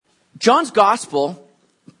John's gospel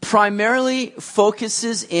primarily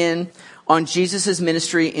focuses in on Jesus'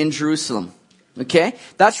 ministry in Jerusalem. Okay?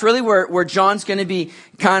 That's really where John's going to be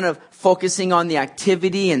kind of focusing on the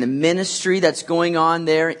activity and the ministry that's going on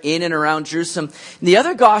there in and around Jerusalem. The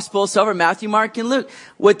other gospels, however, Matthew, Mark, and Luke,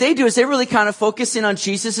 what they do is they really kind of focus in on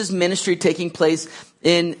Jesus' ministry taking place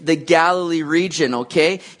in the Galilee region,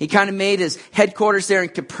 okay? He kind of made his headquarters there in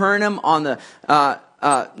Capernaum on the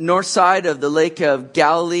north side of the Lake of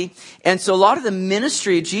Galilee. And so a lot of the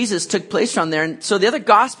ministry of Jesus took place from there. And so the other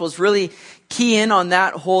gospels really key in on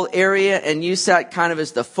that whole area and use that kind of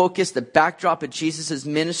as the focus, the backdrop of Jesus'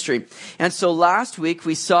 ministry. And so last week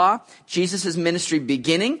we saw Jesus' ministry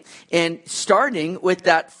beginning and starting with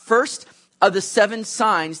that first of the 7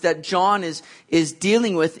 signs that John is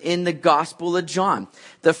dealing with in the Gospel of John.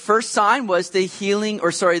 The first sign was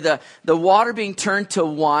the water being turned to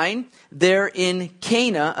wine there in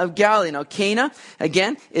Cana of Galilee. Now, Cana,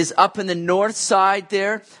 again, is up in the north side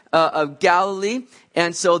there of Galilee.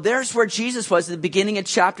 And so there's where Jesus was at the beginning of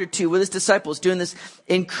chapter 2 with his disciples doing this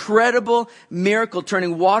incredible miracle,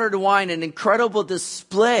 turning water to wine, an incredible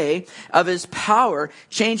display of his power,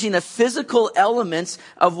 changing the physical elements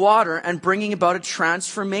of water and bringing about a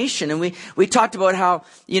transformation. And we talked about how,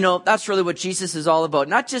 that's really what Jesus is all about.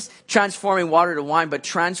 Not just transforming water to wine, but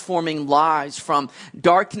transforming lives from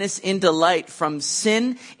darkness into light, from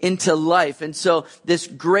sin into life. And so this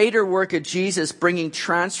greater work of Jesus bringing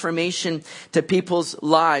transformation to people's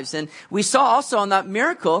lives. And we saw also on that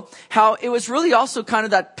miracle how it was really also kind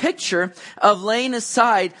of that picture of laying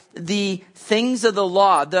aside the things of the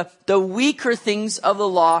law, the weaker things of the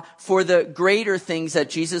law for the greater things that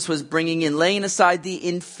Jesus was bringing in, laying aside the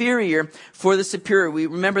inferior for the superior. We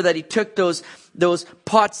remember that he took those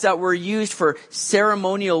pots that were used for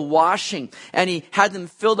ceremonial washing and he had them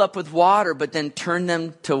filled up with water, but then turned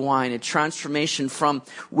them to wine, a transformation from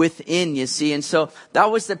within, you see. And so that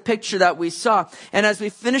was the picture that we saw. And as we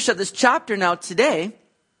finish up this chapter now today,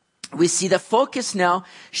 we see the focus now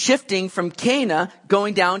shifting from Cana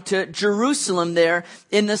going down to Jerusalem there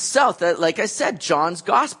in the south. Like I said, John's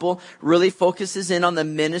gospel really focuses in on the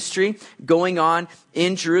ministry going on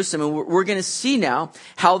in Jerusalem. And we're going to see now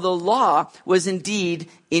how the law was indeed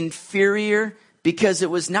inferior because it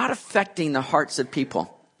was not affecting the hearts of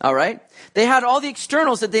people. All right? They had all the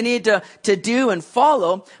externals that they needed to do and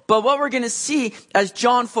follow. But what we're going to see as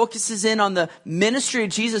John focuses in on the ministry of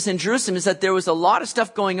Jesus in Jerusalem is that there was a lot of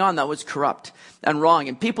stuff going on that was corrupt and wrong.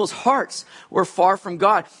 And people's hearts were far from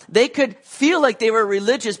God. They could feel like they were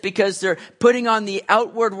religious because they're putting on the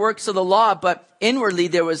outward works of the law, but inwardly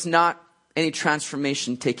there was not any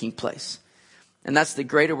transformation taking place. And that's the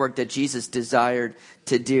greater work that Jesus desired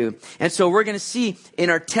to do. And so we're going to see in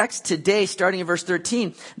our text today, starting in verse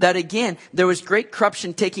 13, that again, there was great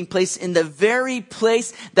corruption taking place in the very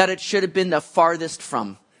place that it should have been the farthest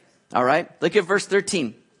from. All right? Look at verse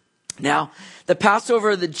 13. Now, the Passover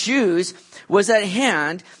of the Jews was at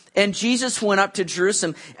hand, and Jesus went up to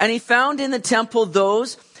Jerusalem, and he found in the temple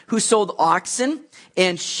those who sold oxen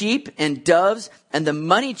and sheep and doves and the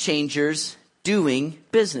money changers doing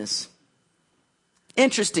business.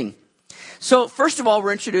 Interesting. So first of all,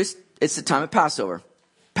 we're introduced, it's the time of Passover.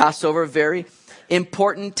 Passover, a very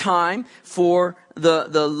important time for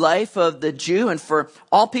the life of the Jew and for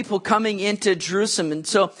all people coming into Jerusalem. And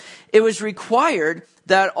so it was required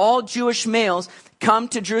that all Jewish males come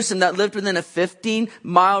to Jerusalem that lived within a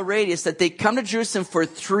 15-mile radius, that they come to Jerusalem for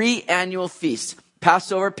 3 annual feasts.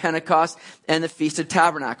 Passover, Pentecost, and the Feast of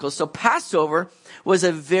Tabernacles. So Passover was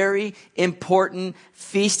a very important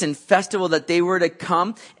feast and festival that they were to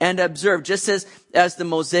come and observe, just as the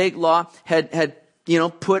Mosaic law had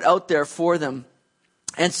put out there for them.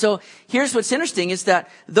 And so here's what's interesting is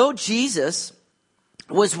that though Jesus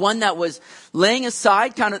was one that was laying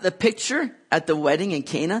aside kind of the picture at the wedding in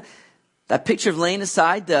Cana, that picture of laying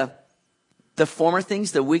aside the former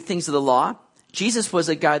things, the weak things of the law, Jesus was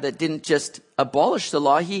a guy that didn't just abolish the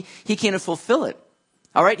law. He came to fulfill it.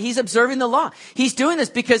 All right. He's observing the law. He's doing this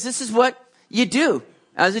because this is what you do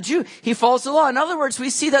as a Jew. He follows the law. In other words, we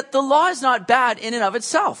see that the law is not bad in and of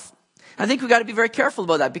itself. I think we've got to be very careful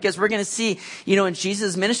about that because we're going to see, in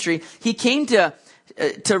Jesus' ministry, he came to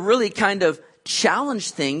really kind of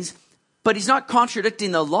challenge things, but he's not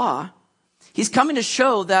contradicting the law. He's coming to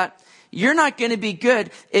show that you're not going to be good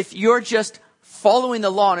if you're just following the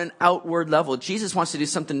law on an outward level. Jesus wants to do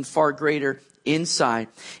something far greater inside.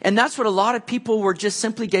 And that's what a lot of people were just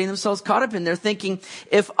simply getting themselves caught up in. They're thinking,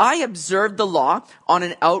 if I observe the law on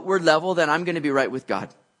an outward level, then I'm going to be right with God.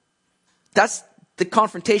 That's the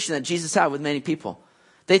confrontation that Jesus had with many people.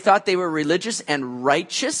 They thought they were religious and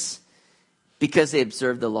righteous because they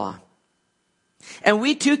observed the law. And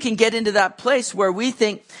we too can get into that place where we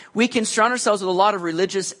think we can surround ourselves with a lot of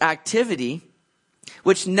religious activity,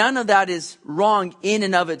 which none of that is wrong in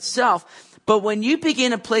and of itself. But when you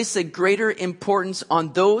begin to place a greater importance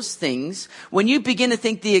on those things, when you begin to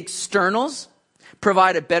think the externals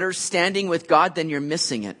provide a better standing with God, then you're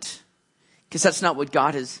missing it. Because that's not what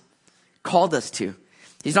God has called us to.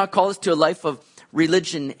 He's not called us to a life of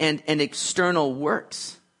religion and external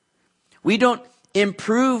works. We don't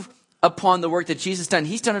improve upon the work that Jesus done.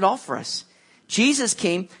 He's done it all for us. Jesus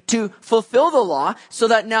came to fulfill the law so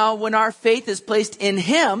that now when our faith is placed in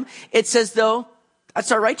him, it's as though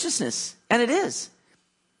that's our righteousness. And it is.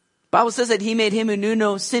 The Bible says that he made him who knew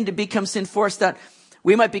no sin to become sin for us, that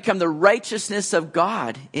we might become the righteousness of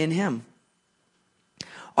God in him.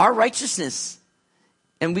 Our righteousness,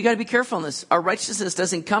 and we got to be careful on this, our righteousness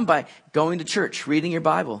doesn't come by going to church, reading your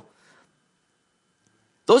Bible.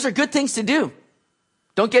 Those are good things to do.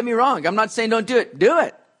 Don't get me wrong. I'm not saying don't do it. Do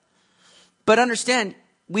it. But understand,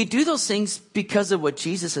 we do those things because of what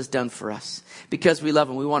Jesus has done for us. Because we love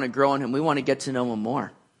him. We want to grow in him. We want to get to know him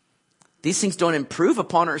more. These things don't improve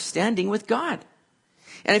upon our standing with God.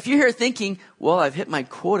 And if you're here thinking, well, I've hit my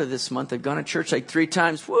quota this month. I've gone to church like 3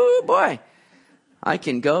 times. Woo, boy. I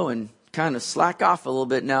can go and kind of slack off a little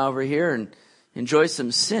bit now over here and enjoy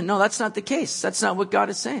some sin. No, that's not the case. That's not what God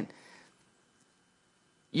is saying.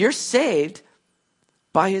 You're saved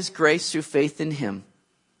by his grace through faith in him.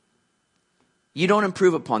 You don't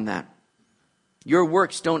improve upon that. Your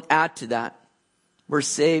works don't add to that. We're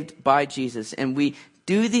saved by Jesus. And we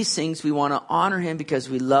do these things. We want to honor him because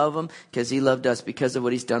we love him, because he loved us, because of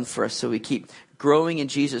what he's done for us. So we keep growing in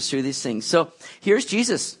Jesus through these things. So here's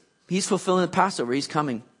Jesus. He's fulfilling the Passover. He's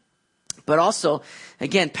coming. But also,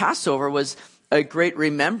 again, Passover was a great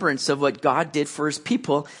remembrance of what God did for his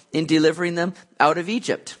people in delivering them out of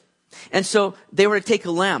Egypt. And so they were to take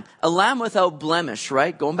a lamb without blemish,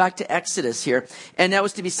 right? Going back to Exodus here. And that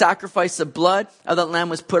was to be sacrificed. The blood of that lamb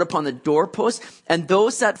was put upon the doorpost. And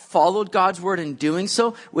those that followed God's word in doing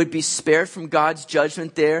so would be spared from God's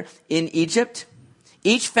judgment there in Egypt.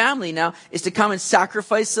 Each family now is to come and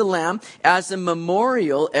sacrifice the lamb as a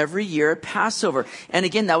memorial every year at Passover. And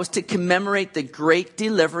again, that was to commemorate the great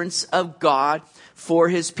deliverance of God for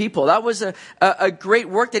his people. That was a great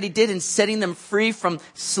work that he did in setting them free from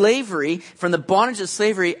slavery, from the bondage of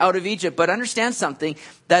slavery out of Egypt. But understand something,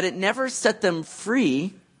 that it never set them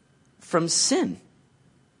free from sin.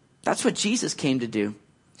 That's what Jesus came to do.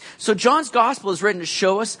 So John's gospel is written to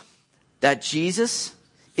show us that Jesus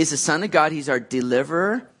is the Son of God. He's our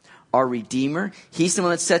deliverer, our redeemer. He's the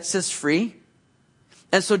one that sets us free.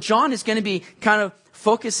 And so John is going to be kind of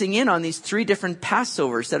focusing in on these 3 different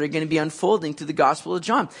Passovers that are going to be unfolding through the Gospel of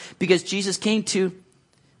John, because Jesus came to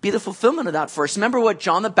be the fulfillment of that for us. Remember what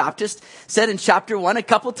John the Baptist said in chapter 1 a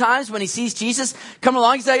couple times when he sees Jesus come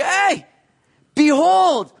along? He's like, hey,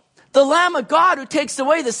 behold, the Lamb of God who takes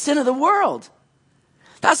away the sin of the world.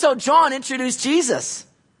 That's how John introduced Jesus.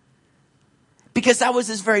 Because that was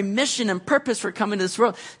his very mission and purpose for coming to this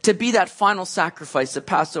world, to be that final sacrifice, the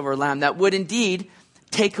Passover lamb that would indeed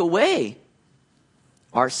take away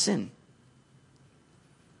our sin.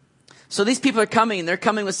 So these people are coming, and they're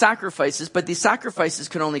coming with sacrifices, but these sacrifices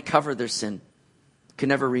can only cover their sin, can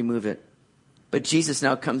never remove it. But Jesus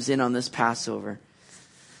now comes in on this Passover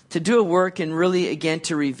to do a work and really, again,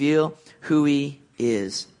 to reveal who he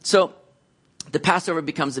is. So the Passover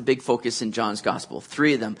becomes a big focus in John's gospel,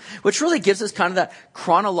 3 of them, which really gives us kind of that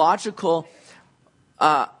chronological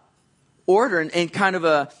order and kind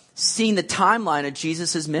of seeing the timeline of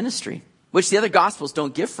Jesus' ministry, which the other gospels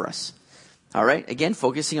don't give for us. All right, again,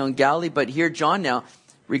 focusing on Galilee, but here John now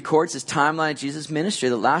records his timeline of Jesus' ministry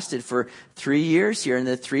that lasted for 3 years here in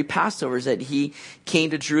the 3 Passovers that he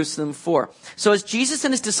came to Jerusalem for. So as Jesus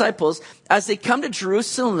and his disciples, as they come to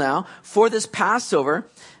Jerusalem now for this Passover,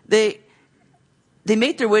 they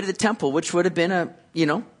made their way to the temple, which would have been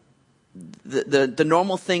the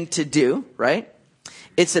normal thing to do, right?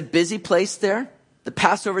 It's a busy place there. The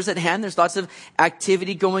Passover's at hand. There's lots of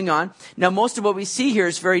activity going on. Now, most of what we see here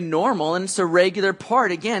is very normal, and it's a regular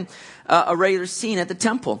part, again, a regular scene at the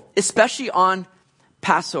temple, especially on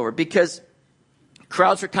Passover, because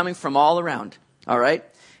crowds are coming from all around, all right?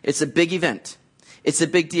 It's a big event. It's a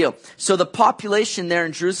big deal. So the population there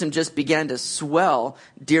in Jerusalem just began to swell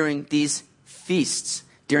during these feasts,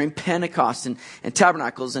 during Pentecost and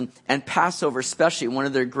Tabernacles and Passover, especially one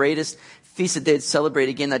of their greatest feast that they'd celebrate,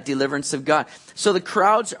 again, that deliverance of God. So the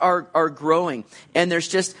crowds are growing, and there's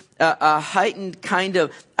just a heightened kind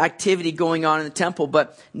of activity going on in the temple,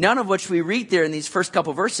 but none of which we read there in these first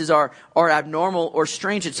couple verses are abnormal or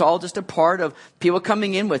strange. It's all just a part of people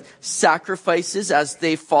coming in with sacrifices as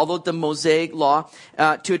they followed the Mosaic law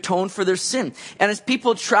to atone for their sin. And as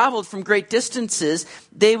people traveled from great distances,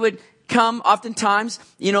 they would come oftentimes,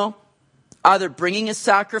 either bringing a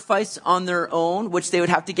sacrifice on their own, which they would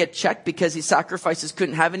have to get checked because these sacrifices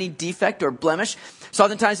couldn't have any defect or blemish. So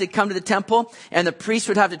oftentimes they'd come to the temple and the priest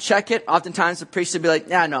would have to check it. Oftentimes the priest would be like,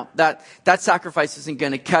 no, that sacrifice isn't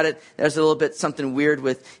going to cut it. There's a little bit something weird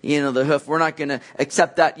with, the hoof. We're not going to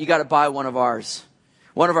accept that. You got to buy one of ours.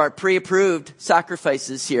 One of our pre-approved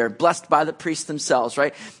sacrifices here, blessed by the priests themselves,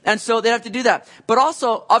 right? And so they'd have to do that. But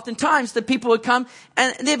also, oftentimes, the people would come,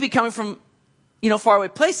 and they'd be coming from, faraway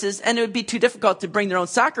places, and it would be too difficult to bring their own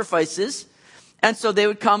sacrifices. And so they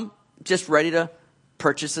would come just ready to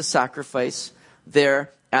purchase a sacrifice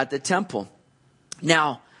there at the temple.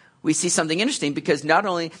 Now, we see something interesting because not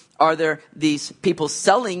only are there these people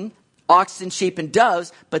selling oxen, sheep, and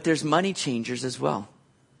doves, but there's money changers as well.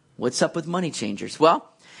 What's up with money changers?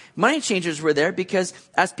 Well, money changers were there because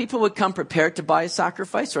as people would come prepared to buy a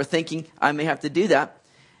sacrifice or thinking, I may have to do that,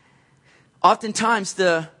 oftentimes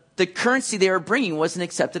the currency they were bringing wasn't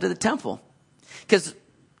accepted at the temple. Because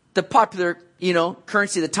the popular,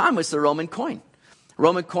 currency at the time was the Roman coin.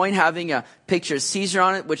 Roman coin having a picture of Caesar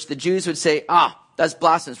on it, which the Jews would say, that's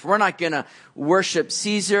blasphemous. We're not going to worship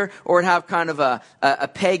Caesar, or have kind of a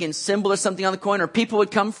pagan symbol or something on the coin. Or people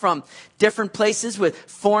would come from different places with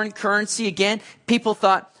foreign currency. Again, people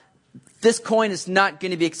thought, this coin is not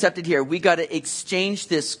going to be accepted here. We got to exchange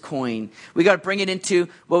this coin. We got to bring it into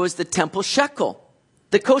what was the temple shekel.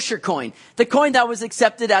 The kosher coin, the coin that was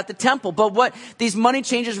accepted at the temple. But what these money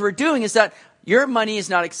changers were doing is that your money is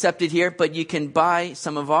not accepted here, but you can buy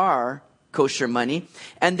some of our kosher money.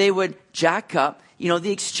 And they would jack up,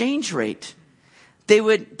 the exchange rate. They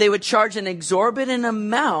would charge an exorbitant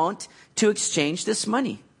amount to exchange this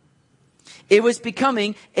money. It was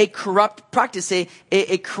becoming a corrupt practice,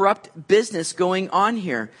 a corrupt business going on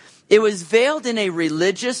here. It was veiled in a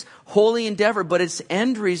religious, holy endeavor, but its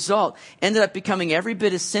end result ended up becoming every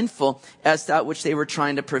bit as sinful as that which they were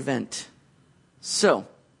trying to prevent. So,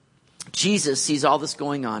 Jesus sees all this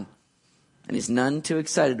going on, and he's none too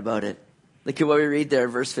excited about it. Look at what we read there,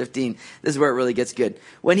 verse 15. This is where it really gets good.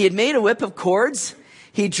 When he had made a whip of cords,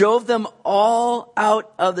 he drove them all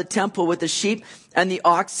out of the temple with the sheep and the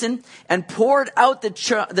oxen, and poured out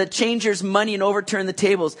the changers' money and overturned the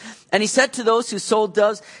tables. And he said to those who sold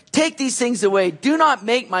doves, take these things away. Do not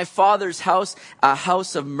make my Father's house a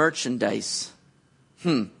house of merchandise.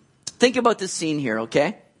 Think about this scene here,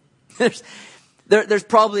 okay? There's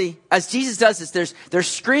probably, as Jesus does this, there's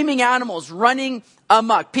screaming animals running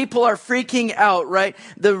amok. People are freaking out, right?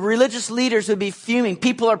 The religious leaders would be fuming.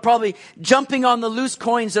 People are probably jumping on the loose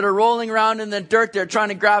coins that are rolling around in the dirt. They're trying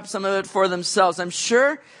to grab some of it for themselves. I'm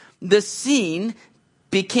sure the scene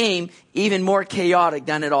became even more chaotic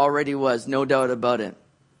than it already was. No doubt about it.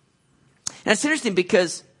 And it's interesting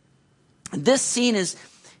because this scene is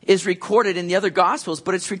recorded in the other Gospels,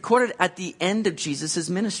 but it's recorded at the end of Jesus'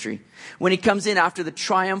 ministry. When he comes in after the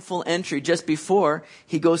triumphal entry, just before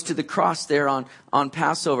he goes to the cross there on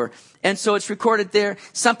Passover. And so it's recorded there.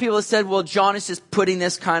 Some people have said, well, John is just putting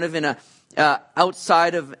this kind of in a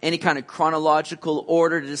outside of any kind of chronological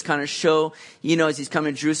order to just kind of show, as he's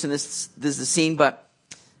coming to Jerusalem, this is the scene. But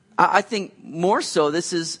I think more so,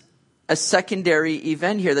 this is a secondary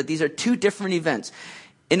event here, that these are two different events.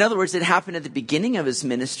 In other words, it happened at the beginning of his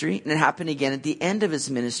ministry, and it happened again at the end of his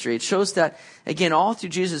ministry. It shows that, again, all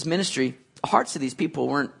through Jesus' ministry, the hearts of these people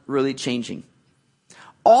weren't really changing.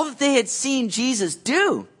 All that they had seen Jesus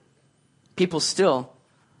do, people still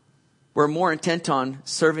were more intent on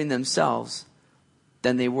serving themselves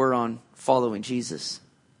than they were on following Jesus.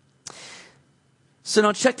 So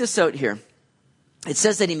now check this out here. It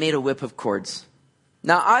says that he made a whip of cords.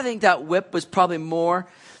 Now, I think that whip was probably more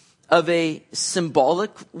of a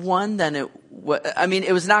symbolic one than it was. I mean,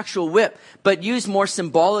 it was an actual whip, but used more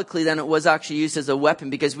symbolically than it was actually used as a weapon,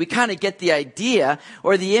 because we kind of get the idea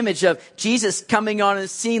or the image of Jesus coming on the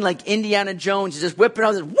scene like Indiana Jones, just whipping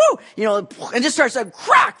out this, woo, and just starts like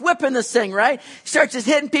crack, whipping this thing, right? Starts just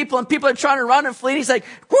hitting people, and people are trying to run and flee. And he's like,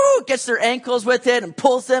 woo, gets their ankles with it and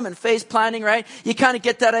pulls them and face planting, right? You kind of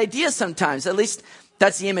get that idea sometimes. At least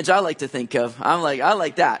that's the image I like to think of. I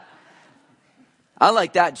like that. I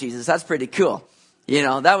like that, Jesus. That's pretty cool.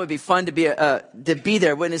 That would be fun to be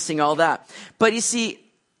there witnessing all that. But you see,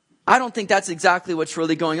 I don't think that's exactly what's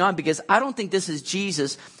really going on, because I don't think this is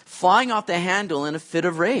Jesus flying off the handle in a fit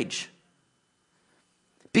of rage.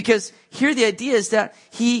 Because here the idea is that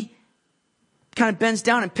he kind of bends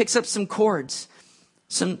down and picks up some cords,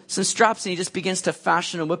 some straps, and he just begins to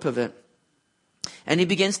fashion a whip of it. And he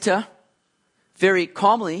begins to very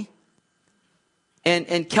calmly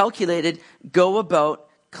and calculated go about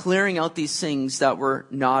clearing out these things that were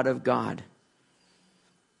not of God.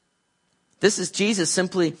 This is Jesus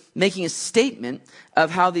simply making a statement of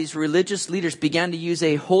how these religious leaders began to use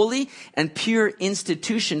a holy and pure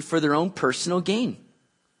institution for their own personal gain.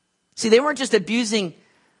 See, they weren't just abusing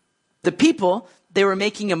the people, they were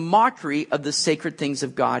making a mockery of the sacred things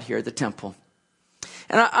of God here at the temple.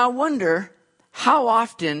 And I wonder how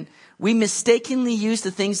often we mistakenly use the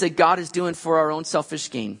things that God is doing for our own selfish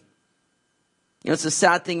gain. You know, it's a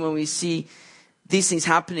sad thing when we see these things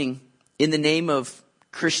happening in the name of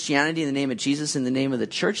Christianity, in the name of Jesus, in the name of the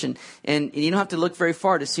church. And you don't have to look very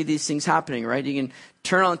far to see these things happening, right? You can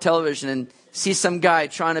turn on television and see some guy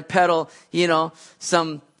trying to peddle,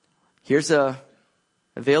 here's a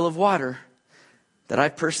veil of water that I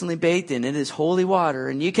personally bathed in. It is holy water.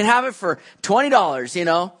 And you can have it for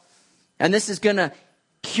 $20, And this is going to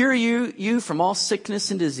cure you from all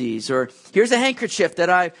sickness and disease. Or here's a handkerchief that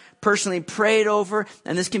I personally prayed over,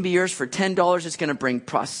 and this can be yours for $10. It's going to bring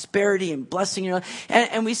prosperity and blessing.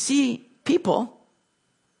 And we see people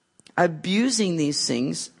abusing these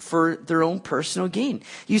things for their own personal gain.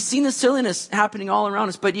 You've seen the silliness happening all around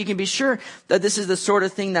us, but you can be sure that this is the sort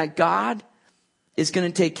of thing that God is going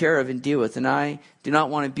to take care of and deal with. And I do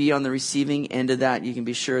not want to be on the receiving end of that. You can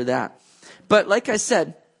be sure of that. But like I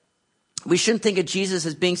said, we shouldn't think of Jesus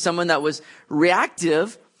as being someone that was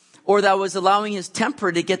reactive or that was allowing his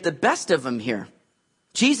temper to get the best of him here.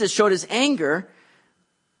 Jesus showed his anger,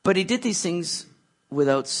 but he did these things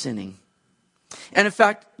without sinning. And in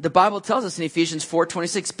fact, the Bible tells us in Ephesians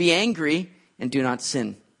 4:26, be angry and do not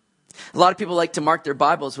sin. A lot of people like to mark their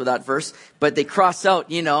Bibles with that verse, but they cross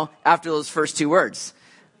out, after those first two words.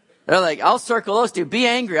 They're like, I'll circle those two. Be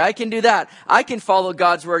angry. I can do that. I can follow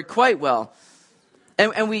God's word quite well.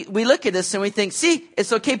 And we look at this and we think, see,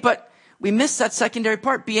 it's okay, but we miss that secondary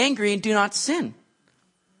part. Be angry and do not sin.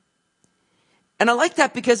 And I like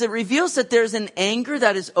that because it reveals that there's an anger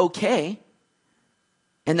that is okay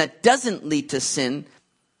and that doesn't lead to sin.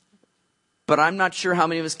 But I'm not sure how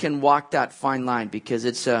many of us can walk that fine line because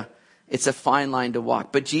it's a fine line to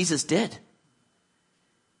walk. But Jesus did.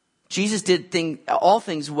 Jesus did all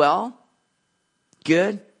things well,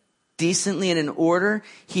 good, decently, and in order.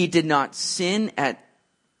 He did not sin at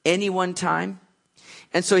any one time.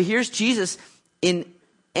 And so here's Jesus in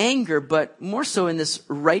anger, but more so in this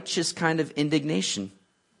righteous kind of indignation.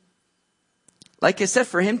 Like I said,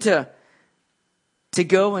 for him to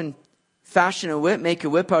go and fashion a whip, make a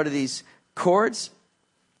whip out of these cords,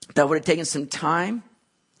 that would have taken some time.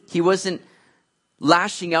 He wasn't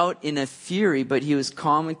lashing out in a fury, but he was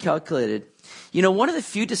calm and calculated. One of the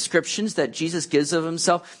few descriptions that Jesus gives of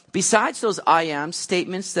himself, besides those I am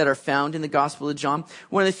statements that are found in the Gospel of John,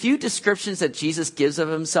 one of the few descriptions that Jesus gives of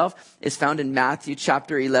himself is found in Matthew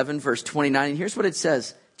chapter 11, verse 29. And here's what it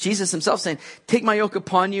says. Jesus himself saying, take my yoke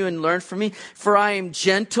upon you and learn from me, for I am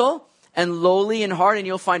gentle and lowly in heart, and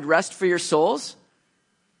you'll find rest for your souls.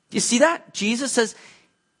 Do you see that? Jesus says,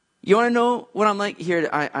 you want to know what I'm like? Here,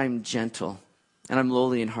 I'm gentle and I'm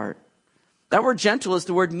lowly in heart. That word gentle is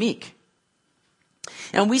the word meek.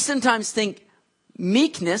 And we sometimes think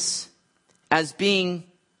meekness as being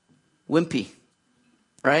wimpy,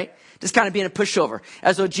 right? Just kind of being a pushover.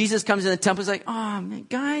 As though Jesus comes in the temple, he's like, oh man,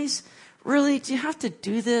 guys, really? Do you have to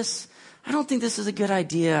do this? I don't think this is a good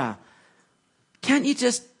idea. Can't you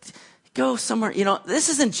just go somewhere? This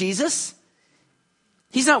isn't Jesus.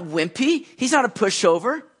 He's not wimpy. He's not a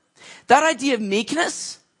pushover. That idea of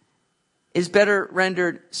meekness is better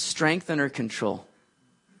rendered strength under control.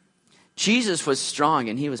 Jesus was strong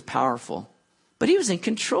and he was powerful, but he was in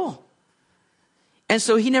control. And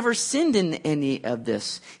so he never sinned in any of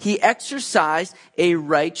this. He exercised a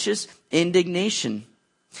righteous indignation.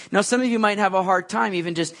 Now, some of you might have a hard time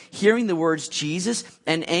even just hearing the words Jesus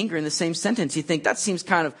and anger in the same sentence. You think that seems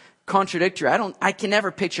kind of contradictory. I can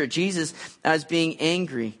never picture Jesus as being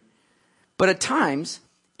angry. But at times,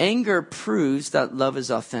 anger proves that love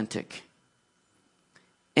is authentic.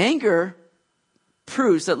 Anger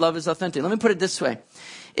proves that love is authentic. Let me put it this way.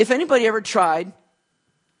 If anybody ever tried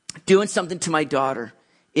doing something to my daughter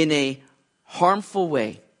in a harmful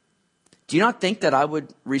way, do you not think that I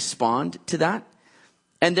would respond to that?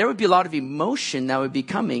 And there would be a lot of emotion that would be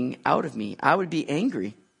coming out of me. I would be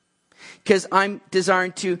angry because I'm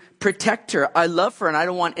desiring to protect her. I love her and I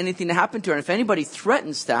don't want anything to happen to her. And if anybody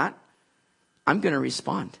threatens that, I'm going to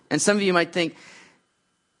respond. And some of you might think,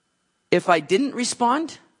 if I didn't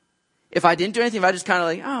respond, if I didn't do anything, if I just kind of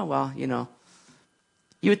like, oh, well, you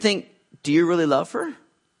would think, do you really love her?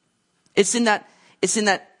 It's in that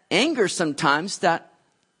anger sometimes that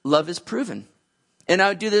love is proven. And I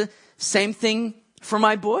would do the same thing for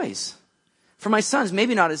my boys, for my sons.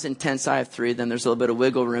 Maybe not as intense. I have 3, then there's a little bit of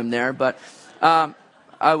wiggle room there, but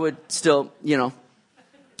I would still,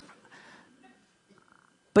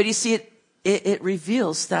 But you see, it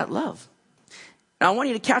reveals that love. And I want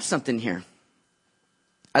you to catch something here.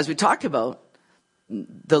 As we talk about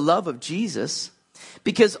the love of Jesus,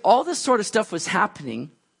 because all this sort of stuff was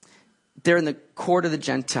happening there in the court of the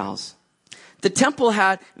Gentiles. The temple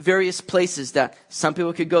had various places that some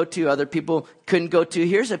people could go to, other people couldn't go to.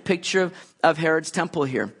 Here's a picture of Herod's temple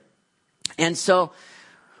here. And so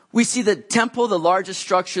we see the temple, the largest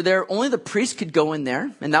structure there. Only the priest could go in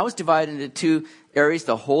there. And that was divided into 2 areas,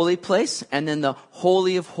 the holy place and then the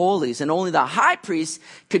Holy of Holies. And only the high priest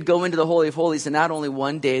could go into the Holy of Holies, and that only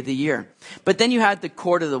one day of the year. But then you had the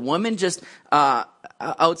court of the women just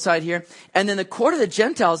outside here. And then the court of the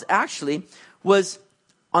Gentiles actually was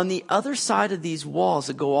on the other side of these walls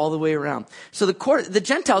that go all the way around. So the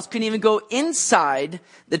Gentiles couldn't even go inside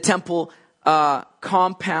the temple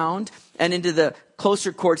compound and into the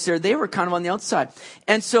closer courts there. They were kind of on the outside.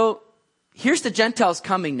 And so here's the Gentiles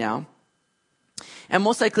coming now. And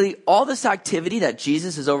most likely all this activity that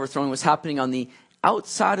Jesus is overthrowing was happening on the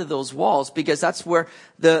outside of those walls, because that's where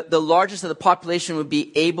the largest of the population would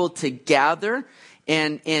be able to gather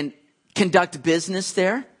and conduct business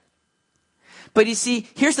there. But you see,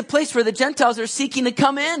 here's the place where the Gentiles are seeking to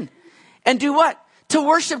come in and do what? To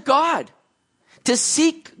worship God, to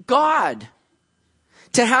seek God,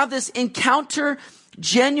 to have this encounter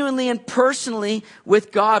genuinely and personally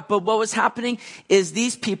with God. But what was happening is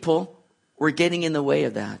these people were getting in the way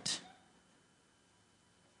of that.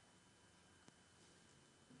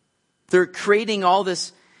 They're creating all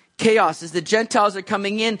this chaos as the Gentiles are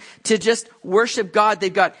coming in to just worship God.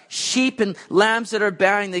 They've got sheep and lambs that are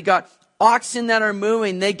bowing. They got oxen that are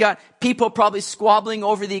mooing. They got people probably squabbling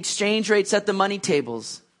over the exchange rates at the money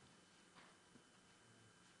tables.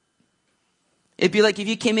 It'd be like if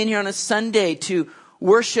you came in here on a Sunday to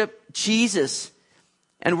worship Jesus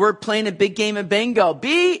and we're playing a big game of bingo.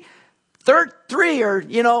 B3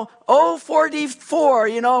 or,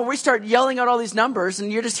 044, we start yelling out all these numbers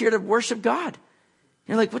and you're just here to worship God.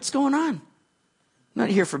 You're like, what's going on? I'm not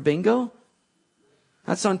here for bingo.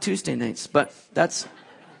 That's on Tuesday nights, but that's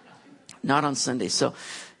not on Sunday. So,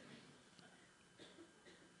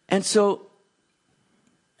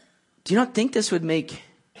 do you not think this would make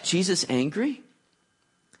Jesus angry?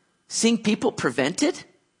 Seeing people prevented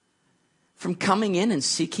from coming in and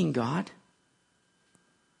seeking God?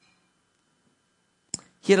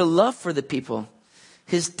 He had a love for the people.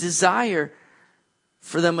 His desire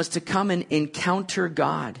for them was to come and encounter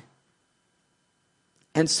God.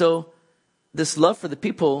 And so this love for the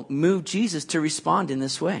people moved Jesus to respond in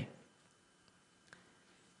this way.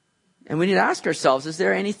 And we need to ask ourselves, is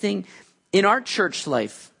there anything in our church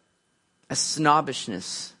life, a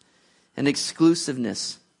snobbishness, an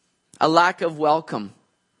exclusiveness, a lack of welcome,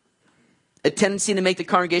 a tendency to make the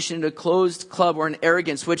congregation into a closed club, or an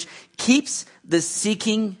arrogance which keeps the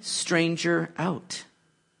seeking stranger out?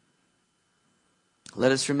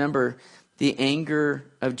 Let us remember the anger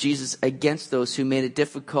of Jesus against those who made it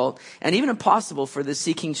difficult and even impossible for the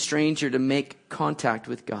seeking stranger to make contact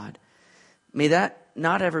with God. May that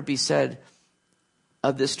not ever be said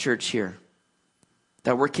of this church here,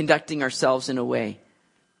 that we're conducting ourselves in a way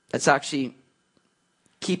that's actually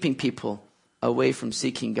keeping people away from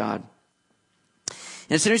seeking God.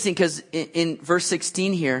 And it's interesting because in verse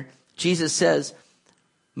 16 here, Jesus says,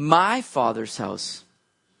 my Father's house.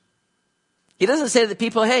 He doesn't say to the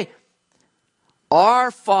people, hey,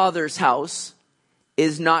 our Father's house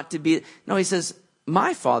is not to be. No, he says,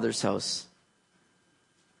 my Father's house.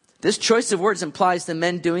 This choice of words implies the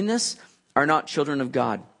men doing this are not children of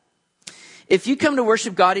God. If you come to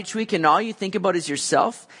worship God each week and all you think about is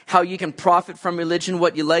yourself, how you can profit from religion,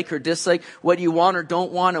 what you like or dislike, what you want or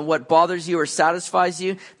don't want, and what bothers you or satisfies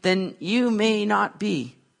you, then you may not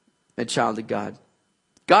be a child of God.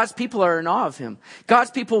 God's people are in awe of him.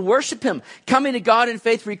 God's people worship him. Coming to God in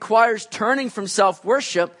faith requires turning from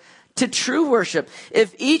self-worship to true worship.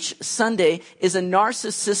 If each Sunday is a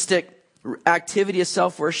narcissistic activity of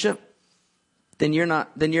self-worship, then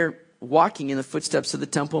you're walking in the footsteps of the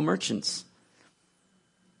temple merchants.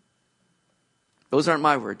 Those aren't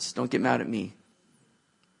my words. Don't get mad at me.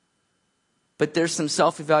 But there's some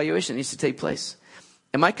self-evaluation that needs to take place.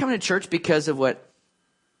 Am I coming to church because of what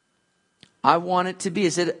I want it to be?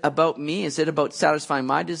 Is it about me? Is it about satisfying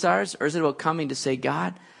my desires? Or is it about coming to say,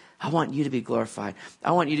 God, I want you to be glorified.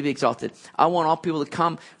 I want you to be exalted. I want all people to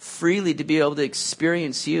come freely to be able to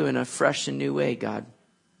experience you in a fresh and new way, God.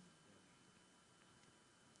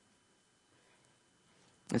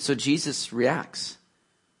 And so Jesus reacts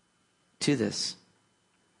to this.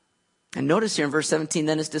 And notice here in verse 17,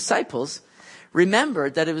 then his disciples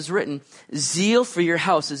remembered that it was written, zeal for your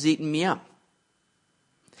house has eaten me up.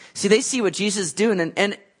 See, they see what Jesus is doing,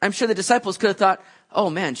 and I'm sure the disciples could have thought, oh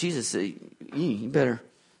man, Jesus, you better,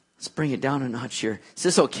 let's bring it down a notch here. Is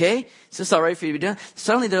this okay? Is this all right for you to be done?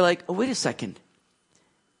 Suddenly they're like, oh, wait a second.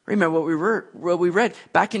 Remember what we read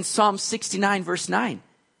back in Psalm 69, verse 9.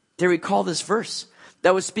 They recall this verse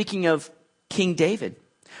that was speaking of King David,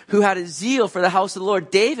 who had a zeal for the house of the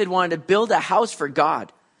Lord. David wanted to build a house for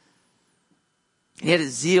God. He had a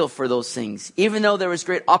zeal for those things. Even though there was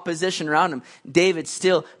great opposition around him, David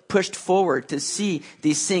still pushed forward to see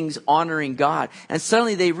these things honoring God. And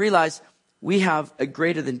suddenly they realized, we have a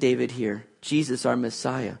greater than David here, Jesus, our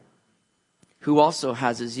Messiah, who also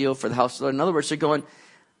has a zeal for the house of the Lord. In other words, they're going,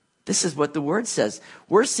 this is what the word says.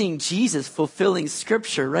 We're seeing Jesus fulfilling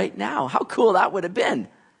scripture right now. How cool that would have been.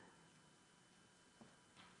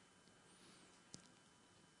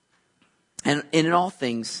 And in all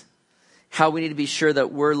things, how we need to be sure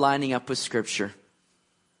that we're lining up with scripture.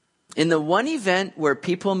 In the one event where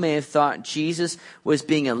people may have thought Jesus was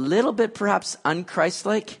being a little bit perhaps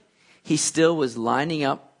un-Christ-like, he still was lining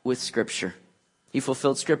up with scripture. He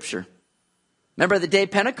fulfilled scripture. Remember the day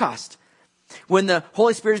of Pentecost, when the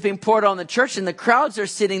Holy Spirit is being poured on the church and the crowds are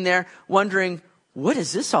sitting there wondering, what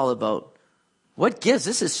is this all about? What gives?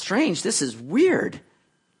 This is strange. This is weird.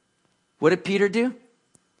 What did Peter do?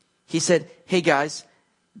 He said, hey guys,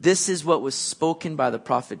 this is what was spoken by the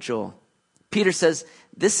prophet Joel. Peter says,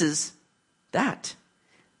 this is that.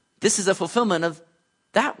 This is a fulfillment of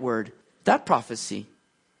that word, that prophecy.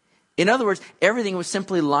 In other words, everything was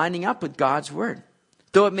simply lining up with God's word.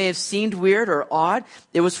 Though it may have seemed weird or odd,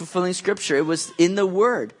 it was fulfilling scripture. It was in the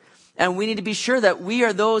word. And we need to be sure that we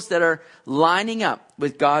are those that are lining up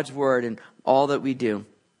with God's word in all that we do.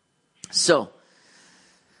 So,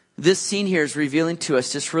 this scene here is revealing to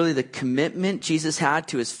us just really the commitment Jesus had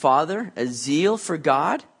to his Father, a zeal for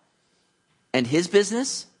God and his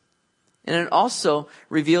business. And it also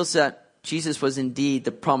reveals that Jesus was indeed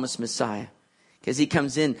the promised Messiah, because he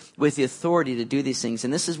comes in with the authority to do these things.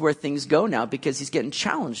 And this is where things go now, because he's getting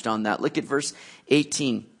challenged on that. Look at verse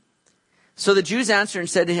 18. So the Jews answered and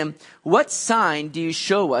said to him, what sign do you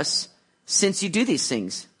show us since you do these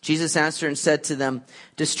things? Jesus answered and said to them,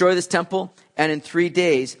 destroy this temple, and in 3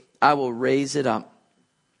 days I will raise it up.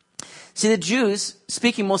 See, the Jews,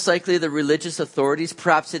 speaking most likely of the religious authorities,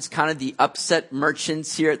 perhaps it's kind of the upset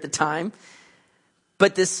merchants here at the time,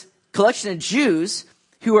 but this collection of Jews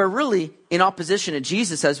who are really in opposition to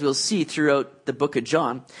Jesus, as we'll see throughout the book of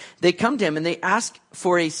John, they come to him and they ask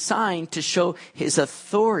for a sign to show his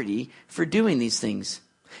authority for doing these things.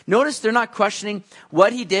 Notice they're not questioning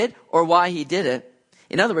what he did or why he did it.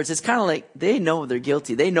 In other words, it's kind of like they know they're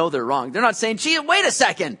guilty. They know they're wrong. They're not saying, gee, wait a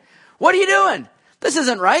second. What are you doing? This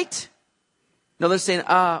isn't right. No, they're saying,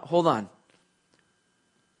 hold on.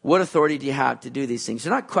 What authority do you have to do these things?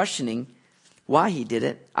 They're not questioning why he did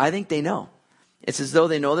it. I think they know. It's as though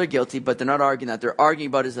they know they're guilty, but they're not arguing that. They're arguing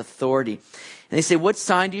about his authority. And they say, what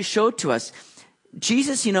sign do you show to us?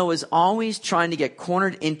 Jesus, is always trying to get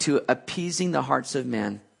cornered into appeasing the hearts of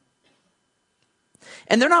men.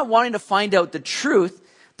 And they're not wanting to find out the truth.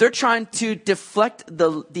 They're trying to deflect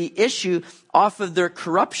the issue off of their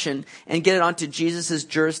corruption and get it onto Jesus'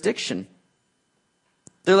 jurisdiction.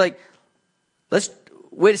 They're like,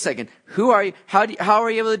 wait a second. Who are you? How are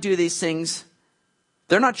you able to do these things?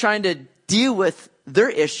 They're not trying to deal with their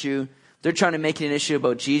issue. They're trying to make it an issue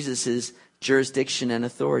about Jesus' jurisdiction and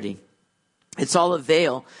authority. It's all a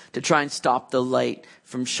veil to try and stop the light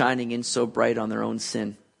from shining in so bright on their own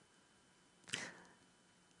sin.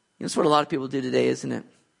 That's what a lot of people do today, isn't it?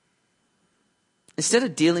 Instead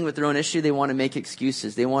of dealing with their own issue, they want to make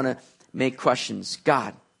excuses. They want to make questions.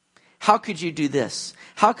 God, how could you do this?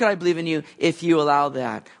 How could I believe in you if you allow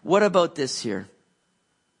that? What about this here?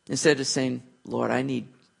 Instead of saying, Lord, I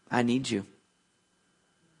need you.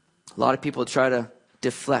 A lot of people try to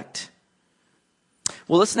deflect.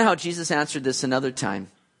 Well, listen to how Jesus answered this another time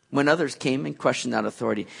when others came and questioned that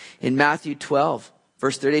authority. In Matthew 12,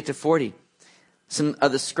 verse 38 to 40, some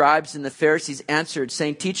of the scribes and the Pharisees answered,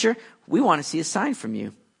 saying, Teacher, we want to see a sign from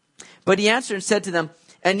you. But he answered and said to them,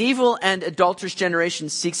 an evil and adulterous generation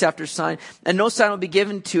seeks after a sign, and no sign will be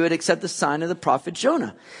given to it except the sign of the prophet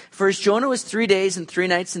Jonah. For as Jonah was 3 days and 3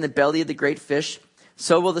 nights in the belly of the great fish,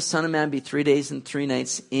 so will the Son of Man be 3 days and 3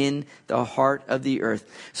 nights in the heart of the earth.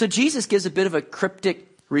 So Jesus gives a bit of a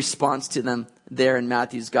cryptic response to them there in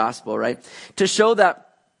Matthew's gospel, right? To show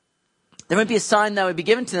that there might be a sign that would be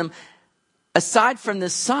given to them aside from the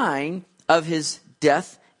sign of his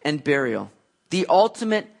death and burial. The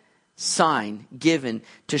ultimate sign given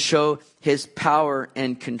to show his power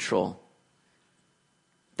and control.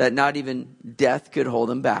 That not even death could hold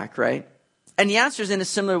him back, right? And he answers in a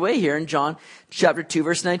similar way here in John chapter 2,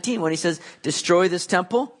 verse 19, when he says, destroy this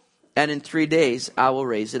temple, and in 3 days I will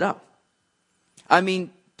raise it up. I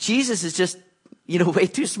mean, Jesus is just, way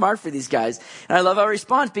too smart for these guys. And I love how he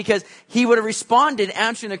responds, because he would have responded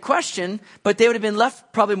answering the question, but they would have been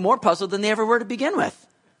left probably more puzzled than they ever were to begin with.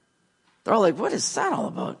 They're all like, what is that all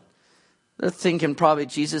about? They're thinking probably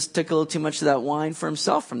Jesus took a little too much of that wine for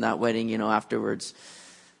himself from that wedding, afterwards.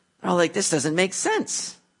 They're all like, this doesn't make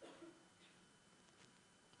sense.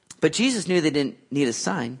 But Jesus knew they didn't need a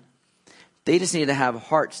sign. They just needed to have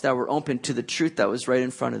hearts that were open to the truth that was right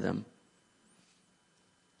in front of them.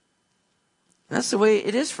 And that's the way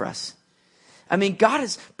it is for us. I mean, God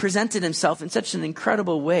has presented himself in such an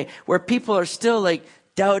incredible way where people are still like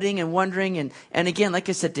doubting and wondering. And again, like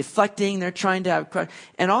I said, deflecting. They're trying to have,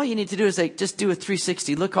 and all you need to do is like, just do a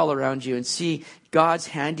 360, look all around you and see God's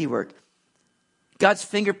handiwork. God's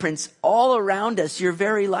fingerprints all around us. Your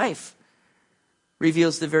very life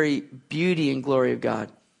reveals the very beauty and glory of God.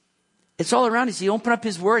 It's all around us. You open up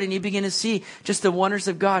his word and you begin to see just the wonders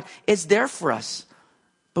of God. It's there for us.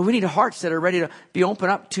 But we need hearts that are ready to be open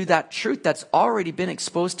up to that truth that's already been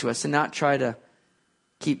exposed to us and not try to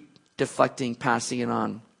keep deflecting, passing it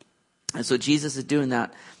on. And so Jesus is doing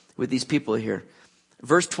that with these people here.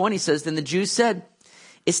 Verse 20 says, then the Jews said,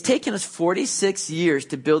 it's taken us 46 years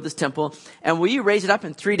to build this temple, and will you raise it up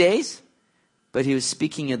in 3 days? But he was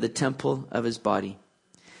speaking of the temple of his body.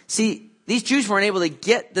 See, these Jews weren't able to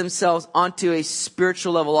get themselves onto a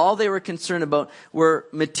spiritual level. All they were concerned about were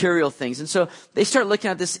material things. And so they start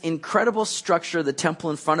looking at this incredible structure of the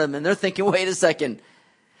temple in front of them. And they're thinking, wait a second.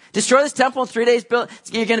 Destroy this temple in 3 days.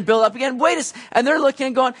 You're going to build up again. And they're looking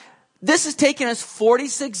and going, this has taken us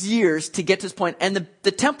 46 years to get to this point. And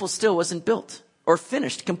the temple still wasn't built or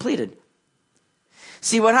finished, completed.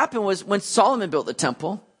 See, what happened was when Solomon built the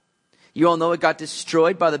temple, you all know it got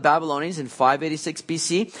destroyed by the Babylonians in 586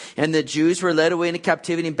 BC, and the Jews were led away into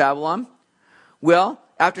captivity in Babylon. Well,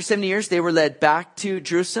 after 70 years, they were led back to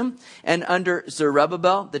Jerusalem, and under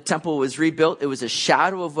Zerubbabel, the temple was rebuilt. It was a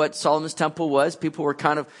shadow of what Solomon's temple was. People were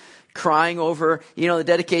kind of crying over, the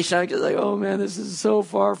dedication. I was like, oh man, this is so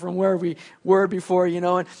far from where we were before,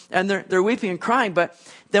 and they're weeping and crying. But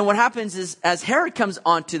then what happens is, as Herod comes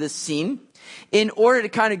onto the scene, in order to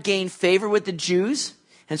kind of gain favor with the Jews,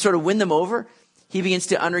 and sort of win them over, he begins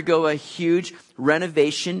to undergo a huge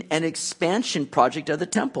renovation and expansion project of the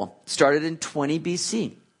temple. Started in 20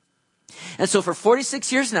 BC. And so for 46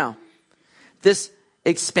 years now, this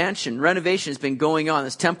expansion, renovation has been going on.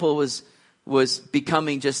 This temple was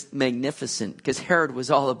becoming just magnificent because Herod was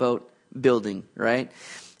all about building, right?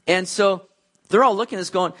 And so they're all looking at this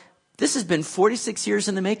going, this has been 46 years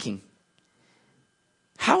in the making.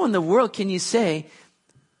 How in the world can you say,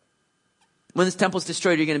 when this temple is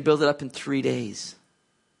destroyed, you're going to build it up in 3 days?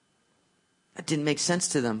 That didn't make sense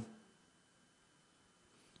to them.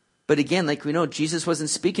 But again, like we know, Jesus wasn't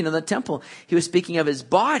speaking of the temple. He was speaking of his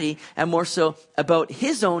body, and more so about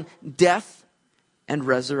his own death and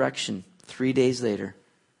resurrection 3 days later.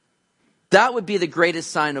 That would be the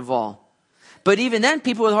greatest sign of all. But even then,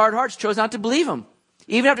 people with hard hearts chose not to believe him.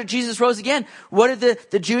 Even after Jesus rose again, what did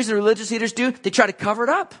the Jews and religious leaders do? They try to cover it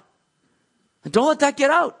up. And don't let that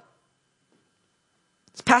get out.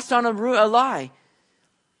 It's passed on a lie.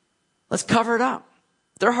 Let's cover it up.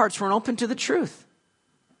 Their hearts weren't open to the truth.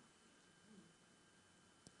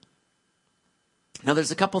 Now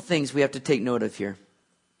there's a couple things we have to take note of here.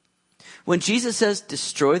 When Jesus says,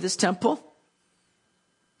 destroy this temple,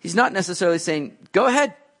 he's not necessarily saying, go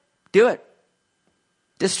ahead, do it.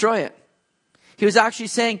 Destroy it. He was actually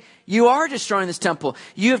saying, you are destroying this temple.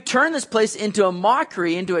 You have turned this place into a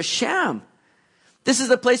mockery, into a sham. This is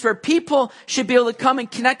the place where people should be able to come and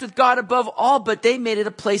connect with God above all, but they made it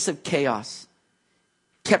a place of chaos.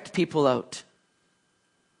 Kept people out.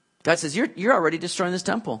 God says, you're already destroying this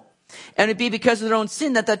temple. And it'd be because of their own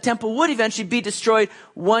sin that temple would eventually be destroyed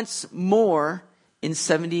once more in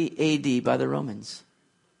 70 AD by the Romans.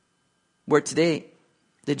 Where today,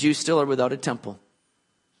 the Jews still are without a temple.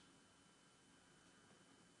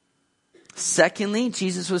 Secondly,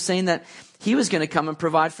 Jesus was saying that he was going to come and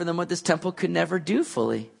provide for them what this temple could never do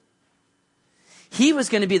fully. He was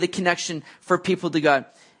going to be the connection for people to God.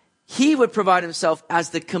 He would provide himself as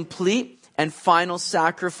the complete and final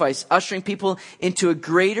sacrifice, ushering people into a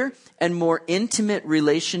greater and more intimate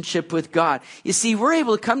relationship with God. You see, we're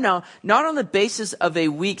able to come now, not on the basis of a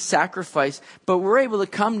weak sacrifice, but we're able to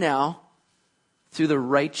come now through the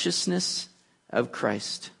righteousness of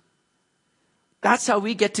Christ. That's how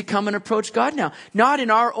we get to come and approach God now. Not in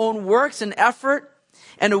our own works and effort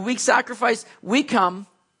and a weak sacrifice. We come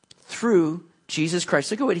through Jesus Christ.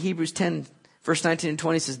 Look at what Hebrews 10, verse 19 and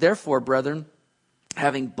 20 says. Therefore, brethren,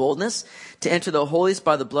 having boldness to enter the holiest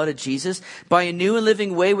by the blood of Jesus, by a new and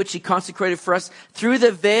living way which he consecrated for us through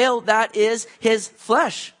the veil that is his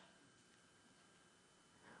flesh.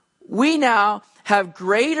 We now have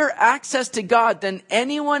greater access to God than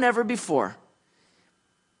anyone ever before.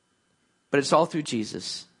 But it's all through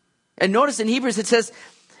Jesus. And notice in Hebrews it says,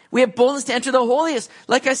 we have boldness to enter the holiest.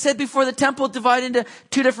 Like I said before, the temple divided into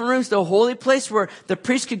two different rooms. The holy place where the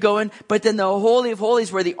priest could go in, but then the Holy of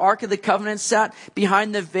Holies where the Ark of the Covenant sat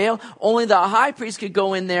behind the veil. Only the high priest could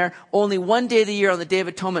go in there only one day of the year on the Day of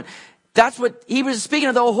Atonement. That's what Hebrews is speaking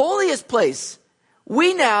of, the holiest place.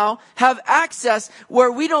 We now have access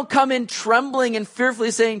where we don't come in trembling and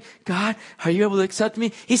fearfully saying, God, are you able to accept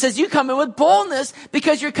me? He says you come in with boldness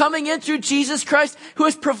because you're coming in through Jesus Christ who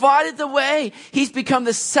has provided the way. He's become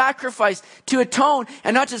the sacrifice to atone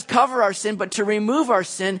and not just cover our sin, but to remove our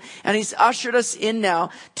sin. And he's ushered us in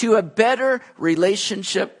now to a better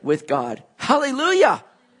relationship with God. Hallelujah.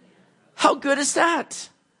 How good is that?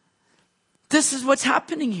 This is what's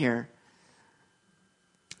happening here.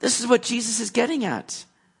 This is what Jesus is getting at.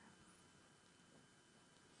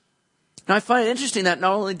 Now I find it interesting that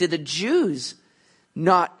not only did the Jews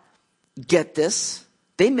not get this,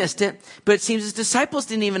 they missed it, but it seems his disciples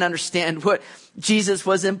didn't even understand what Jesus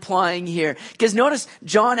was implying here. Because notice,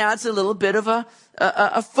 John adds a little bit of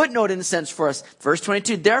a footnote in a sense for us. Verse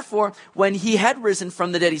 22, therefore, when he had risen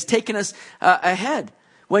from the dead, he's taken us ahead.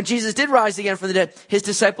 When Jesus did rise again from the dead, his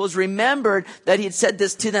disciples remembered that he had said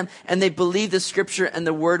this to them, and they believed the scripture and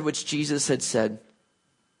the word which Jesus had said.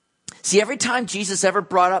 See, every time Jesus ever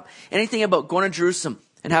brought up anything about going to Jerusalem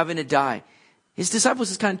and having to die, his disciples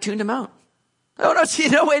just kind of tuned him out. Oh,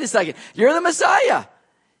 no, wait a second. You're the Messiah.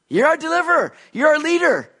 You're our deliverer. You're our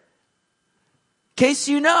leader. In case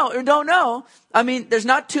you know or don't know, there's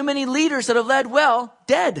not too many leaders that have led well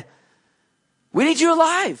dead. We need you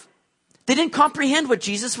alive. They didn't comprehend what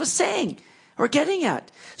Jesus was saying or getting at.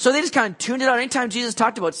 So they just kind of tuned it out. Anytime Jesus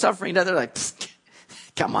talked about suffering, they're like,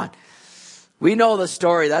 come on. We know the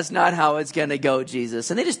story. That's not how it's going to go,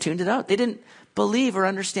 Jesus. And they just tuned it out. They didn't believe or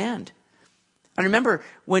understand. And remember,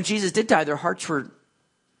 when Jesus did die, their hearts were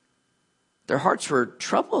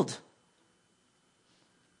troubled.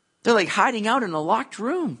 They're like hiding out in a locked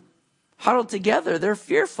room, huddled together. They're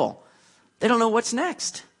fearful. They don't know what's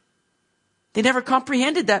next. They never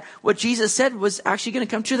comprehended that what Jesus said was actually going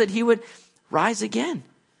to come true, that he would rise again.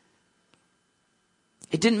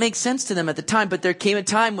 It didn't make sense to them at the time, but there came a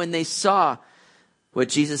time when they saw what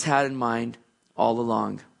Jesus had in mind all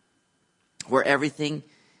along, where everything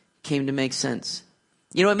came to make sense.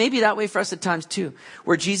 You know, it may be that way for us at times too,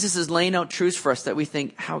 where Jesus is laying out truths for us that we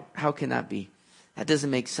think, how can that be? That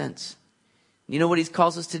doesn't make sense. You know what he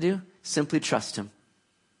calls us to do? Simply trust him.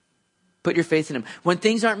 Put your faith in him. When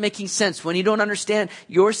things aren't making sense, when you don't understand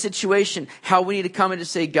your situation, how we need to come in to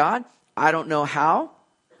say, God, I don't know how,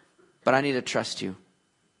 but I need to trust you.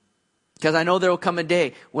 Because I know there will come a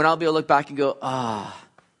day when I'll be able to look back and go,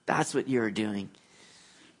 that's what you're doing.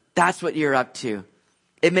 That's what you're up to.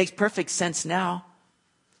 It makes perfect sense now.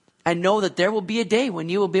 I know that there will be a day when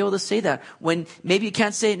you will be able to say that, when maybe you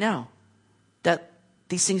can't say it now, that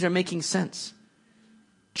these things are making sense.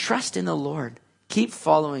 Trust in the Lord. Keep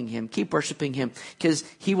following him. Keep worshiping him, because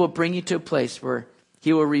he will bring you to a place where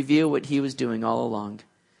he will reveal what he was doing all along,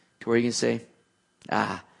 to where you can say,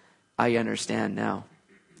 I understand now.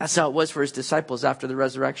 That's how it was for his disciples after the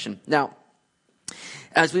resurrection. Now,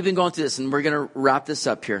 as we've been going through this, and we're going to wrap this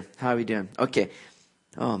up here. How are we doing? Okay.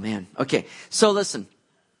 Oh, man. Okay. So listen,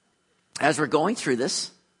 as we're going through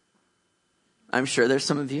this, I'm sure there's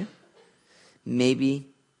some of you maybe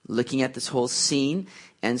looking at this whole scene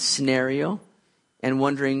and scenario and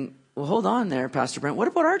wondering, well, hold on there, Pastor Brent. What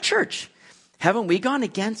about our church? Haven't we gone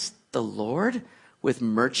against the Lord with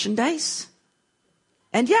merchandise?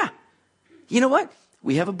 And yeah, you know what?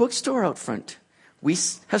 We have a bookstore out front. We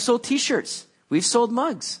have sold t-shirts. We've sold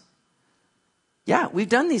mugs. Yeah, we've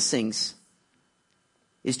done these things.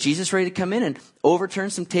 Is Jesus ready to come in and overturn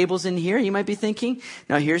some tables in here? You might be thinking.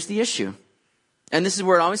 Now here's the issue. And this is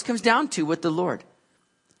where it always comes down to with the Lord.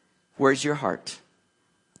 Where's your heart?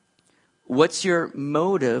 What's your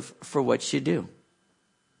motive for what you do?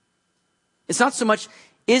 It's not so much,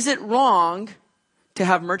 is it wrong to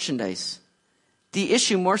have merchandise? The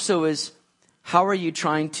issue more so is, how are you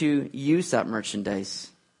trying to use that merchandise?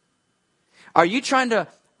 Are you trying to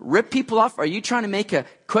rip people off? Are you trying to make a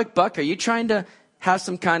quick buck? Are you trying to have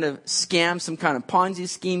some kind of scam, some kind of Ponzi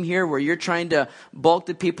scheme here where you're trying to bulk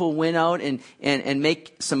the people, win out and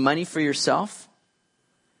make some money for yourself?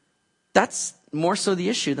 That's more so the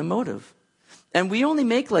issue, the motive. And we only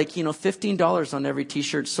make $15 on every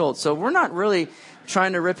t-shirt sold. So we're not really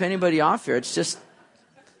trying to rip anybody off here. It's just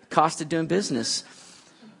cost of doing business.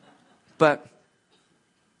 But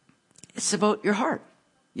it's about your heart,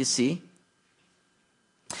 you see.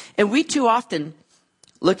 And we too often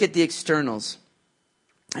look at the externals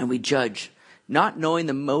and we judge, not knowing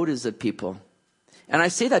the motives of people. And I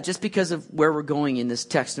say that just because of where we're going in this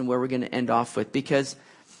text and where we're going to end off with. Because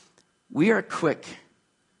we are quick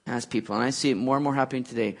as people, and I see it more and more happening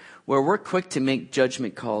today, where we're quick to make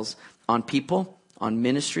judgment calls on people, on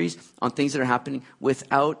ministries, on things that are happening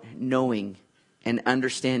without knowing and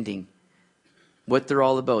understanding what they're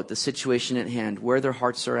all about, the situation at hand, where their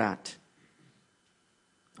hearts are at.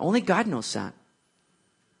 Only God knows that.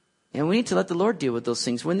 And we need to let the Lord deal with those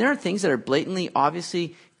things. When there are things that are blatantly,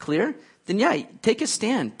 obviously clear, then yeah, take a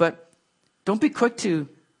stand. But don't be quick to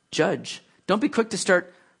judge. Don't be quick to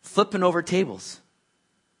start flipping over tables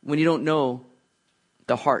when you don't know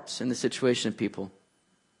the hearts and the situation of people.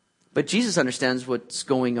 But Jesus understands what's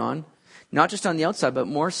going on, not just on the outside, but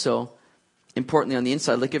more so, importantly, on the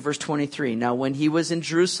inside. Look at verse 23. Now, when he was in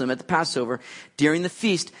Jerusalem at the Passover, during the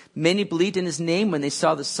feast, many believed in his name when they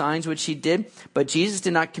saw the signs which he did. But Jesus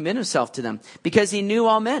did not commit himself to them, because he knew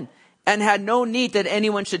all men, and had no need that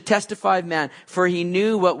anyone should testify of man, for he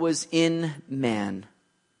knew what was in man.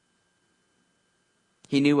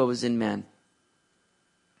 He knew what was in man.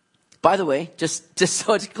 By the way, just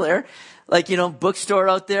so it's clear, bookstore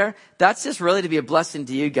out there, that's just really to be a blessing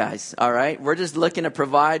to you guys, all right? We're just looking to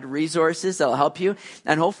provide resources that'll help you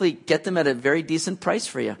and hopefully get them at a very decent price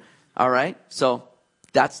for you, all right? So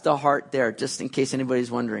that's the heart there, just in case anybody's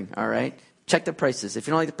wondering, all right? Check the prices. If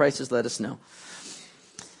you don't like the prices, let us know.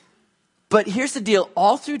 But here's the deal.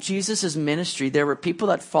 All through Jesus' ministry, there were people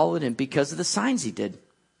that followed him because of the signs he did,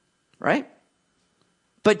 right?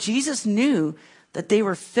 But Jesus knew that they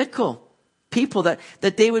were fickle people, that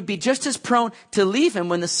they would be just as prone to leave him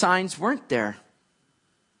when the signs weren't there.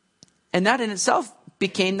 And that in itself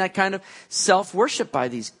became that kind of self-worship by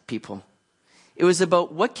these people. It was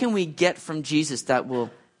about, what can we get from Jesus that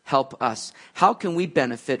will help us? How can we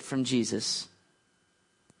benefit from Jesus?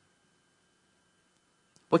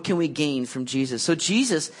 What can we gain from Jesus? So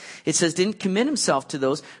Jesus, it says, didn't commit himself to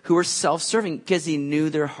those who were self-serving, because he knew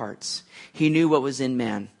their hearts. He knew what was in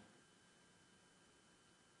man.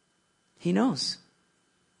 He knows.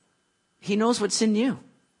 He knows what's in you.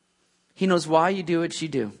 He knows why you do what you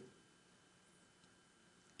do.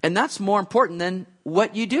 And that's more important than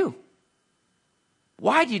what you do.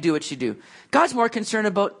 Why do you do what you do? God's more concerned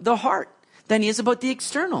about the heart than he is about the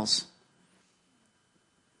externals.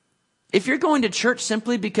 If you're going to church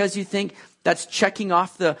simply because you think that's checking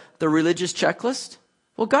off the religious checklist,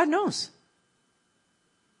 well, God knows.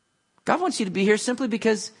 God wants you to be here simply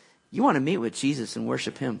because you want to meet with Jesus and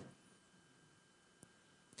worship him.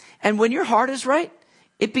 And when your heart is right,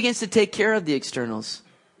 it begins to take care of the externals.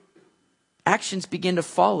 Actions begin to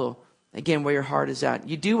follow, again, where your heart is at.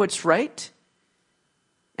 You do what's right,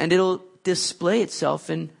 and it'll display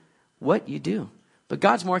itself in what you do. But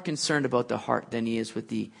God's more concerned about the heart than he is with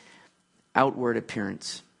the outward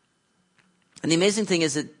appearance. And the amazing thing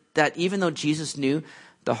is that even though Jesus knew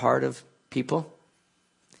the heart of people,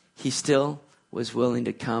 he still was willing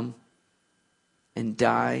to come and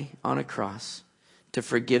die on a cross to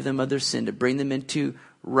forgive them of their sin, to bring them into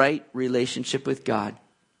right relationship with God.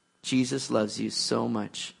 Jesus loves you so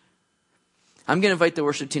much. I'm going to invite the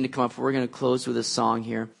worship team to come up. We're going to close with a song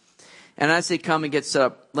here. And as they come and get set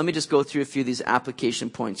up, let me just go through a few of these application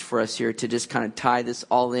points for us here to just kind of tie this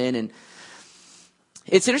all in. And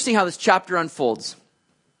it's interesting how this chapter unfolds.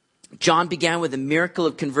 John began with a miracle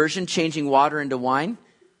of conversion, changing water into wine.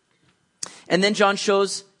 And then John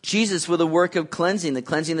shows Jesus with a work of cleansing, the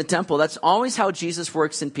cleansing the temple. That's always how Jesus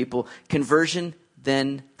works in people. Conversion,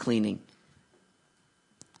 then cleaning.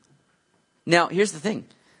 Now, here's the thing.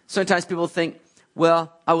 Sometimes people think,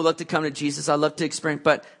 well, I would love to come to Jesus. I'd love to experience,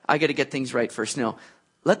 but I got to get things right first. No,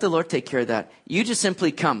 let the Lord take care of that. You just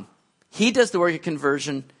simply come. He does the work of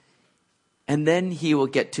conversion, and then he will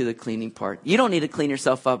get to the cleaning part. You don't need to clean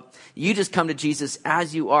yourself up. You just come to Jesus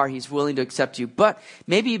as you are. He's willing to accept you. But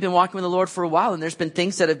maybe you've been walking with the Lord for a while, and there's been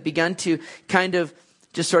things that have begun to kind of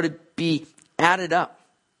just sort of be added up,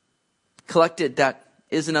 collected, that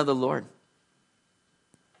isn't of the Lord.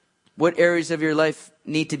 What areas of your life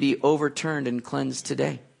need to be overturned and cleansed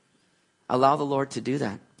today? Allow the Lord to do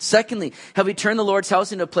that. Secondly, have we turned the Lord's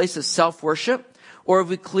house into a place of self-worship? Or have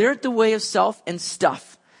we cleared the way of self and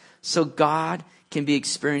stuff so God can be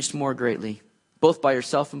experienced more greatly, both by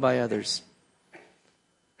yourself and by others?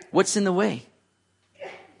 What's in the way?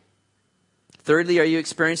 Thirdly, are you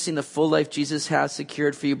experiencing the full life Jesus has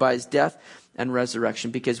secured for you by his death and resurrection?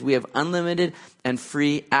 Because we have unlimited and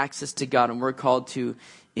free access to God, and we're called to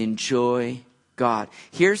enjoy God.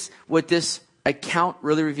 Here's what this account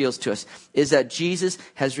really reveals to us, is that Jesus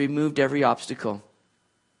has removed every obstacle.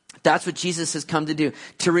 That's what Jesus has come to do,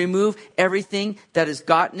 to remove everything that has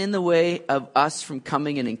gotten in the way of us from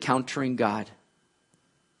coming and encountering God.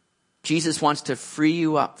 Jesus wants to free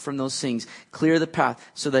you up from those things, clear the path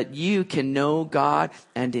so that you can know God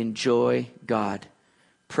and enjoy God.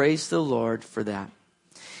 Praise the Lord for that.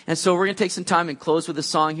 And so we're going to take some time and close with a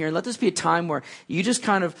song here. And let this be a time where you just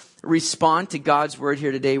kind of respond to God's word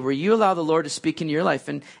here today, where you allow the Lord to speak into your life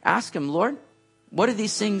and ask him, Lord, what are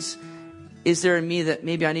these things is there in me that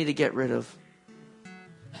maybe I need to get rid of?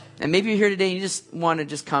 And maybe you're here today and you just want to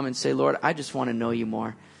just come and say, Lord, I just want to know you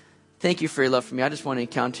more. Thank you for your love for me. I just want to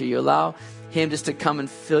encounter you. Allow him just to come and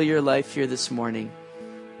fill your life here this morning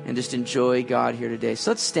and just enjoy God here today. So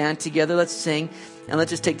let's stand together, let's sing, and let's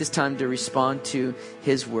just take this time to respond to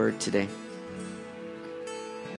his word today.